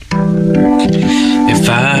If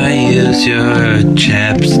I use your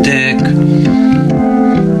chapstick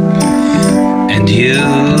and you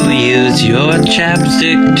use your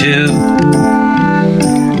chapstick too,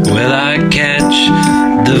 will I catch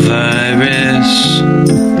the virus?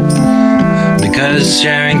 Because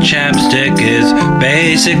sharing chapstick is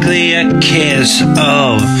basically a kiss.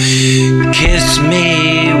 Oh, kiss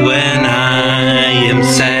me when I am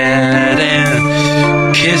sad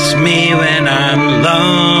and kiss me when I'm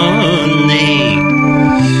lonely.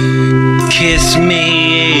 Kiss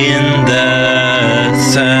me in the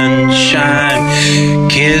sunshine.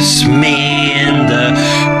 Kiss me in the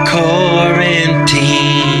quarantine.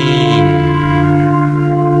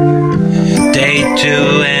 Day 2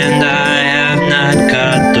 and I have not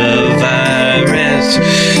got the virus.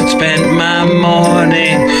 Spent my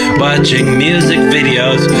morning watching music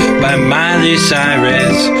videos by Miley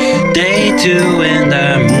Cyrus. Day 2 and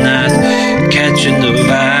I'm not catching the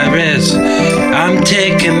virus. I'm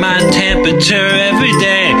taking my temperature every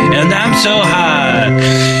day and I'm so hot.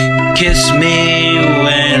 Kiss me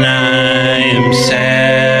when I am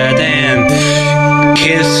sad and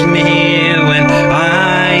kiss me when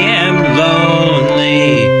I am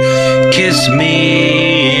lonely. Kiss me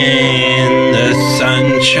in the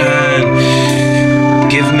sunshine.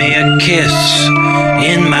 Give me a kiss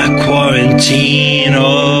in my quarantine.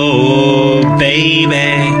 Oh, baby,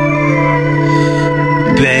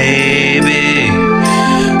 baby,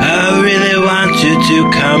 I really want you to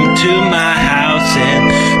come to my